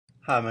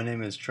Hi, my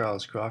name is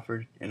Charles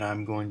Crawford, and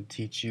I'm going to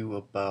teach you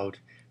about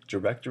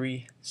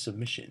directory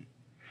submission.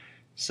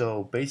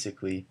 So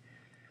basically,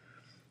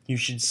 you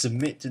should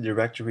submit to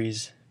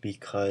directories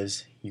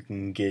because you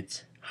can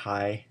get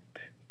high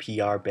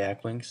PR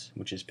backlinks,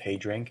 which is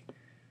page rank,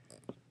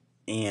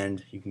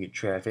 and you can get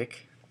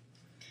traffic.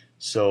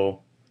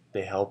 So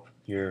they help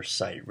your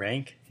site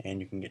rank,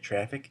 and you can get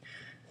traffic.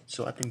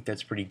 So I think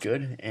that's pretty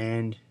good,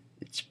 and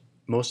it's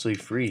mostly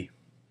free.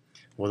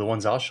 Well, the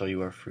ones I'll show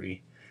you are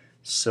free.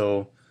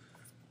 So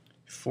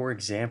for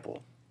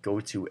example, go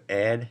to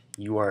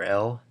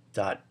addurl.nu.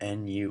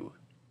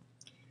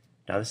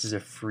 Now this is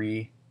a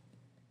free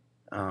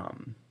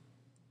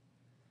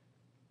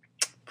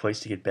place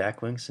to get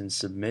backlinks and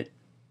submit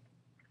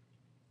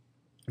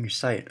your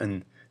site.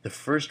 And the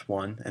first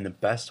one and the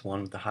best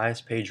one with the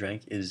highest page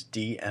rank is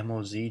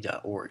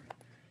dmoz.org.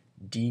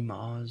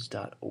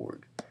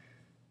 dmoz.org.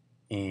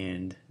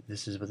 And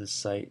this is what the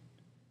site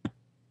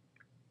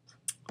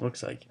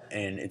looks like.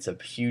 And it's a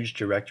huge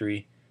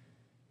directory,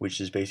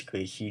 which is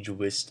basically a huge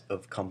list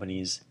of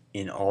companies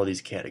in all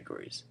these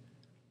categories.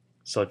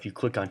 So if you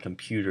click on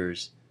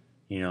computers,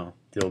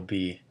 there'll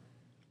be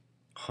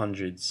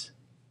hundreds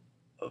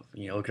of,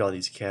 look at all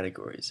these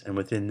categories. And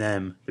within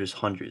them, there's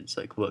hundreds.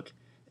 Like, look,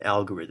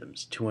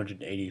 algorithms,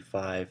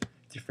 285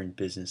 different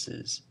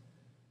businesses.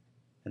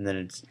 And then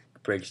it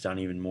breaks down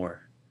even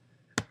more.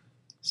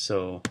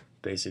 So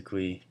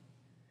basically,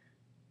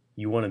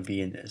 you want to be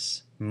in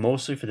this.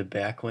 Mostly for the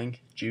backlink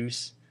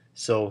juice.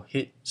 So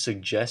hit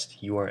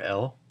suggest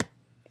URL.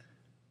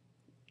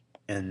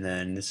 And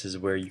then this is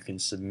where you can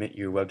submit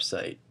your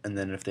website. And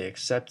then if they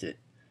accept it,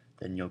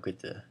 then you'll get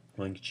the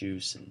link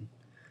juice and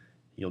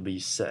you'll be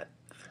set.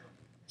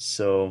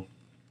 So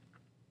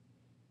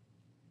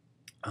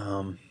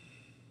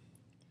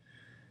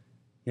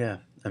yeah,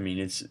 I mean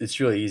it's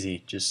really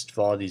easy. Just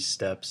follow these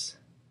steps.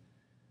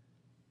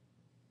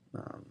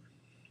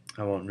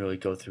 I won't really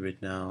go through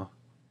it now,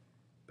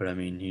 but I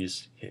mean you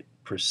just hit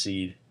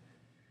proceed.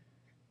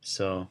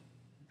 So,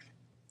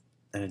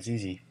 and it's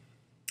easy.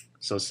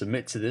 So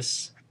submit to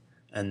this,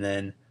 and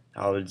then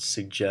I would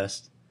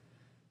suggest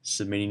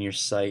submitting your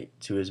site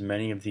to as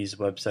many of these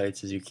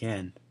websites as you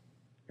can,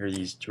 or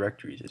these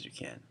directories as you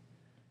can.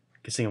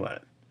 Because think about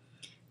it.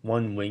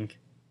 One link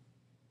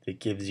that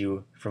gives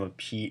you from a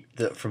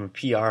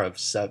PR of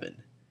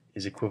 7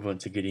 is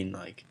equivalent to getting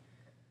like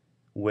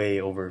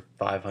way over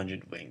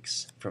 500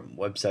 links from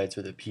websites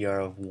with a PR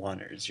of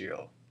 1 or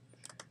 0.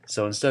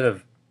 So instead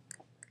of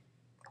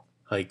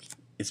like,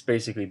 it's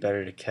basically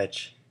better to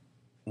catch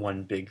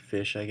one big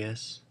fish, I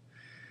guess,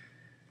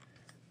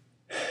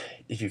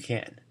 if you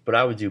can. But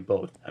I would do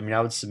both. I mean,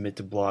 I would submit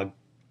to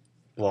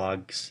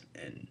blogs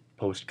and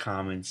post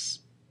comments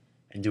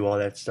and do all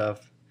that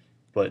stuff,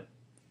 but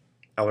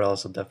I would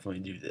also definitely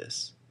do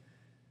this.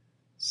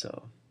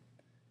 So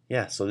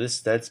yeah, so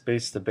that's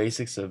the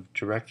basics of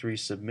directory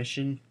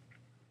submission,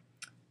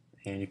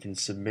 and you can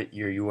submit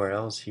your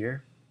URLs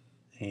here.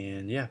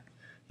 And yeah,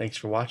 thanks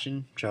for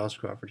watching. Charles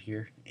Crawford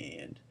here,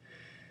 and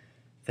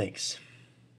thanks.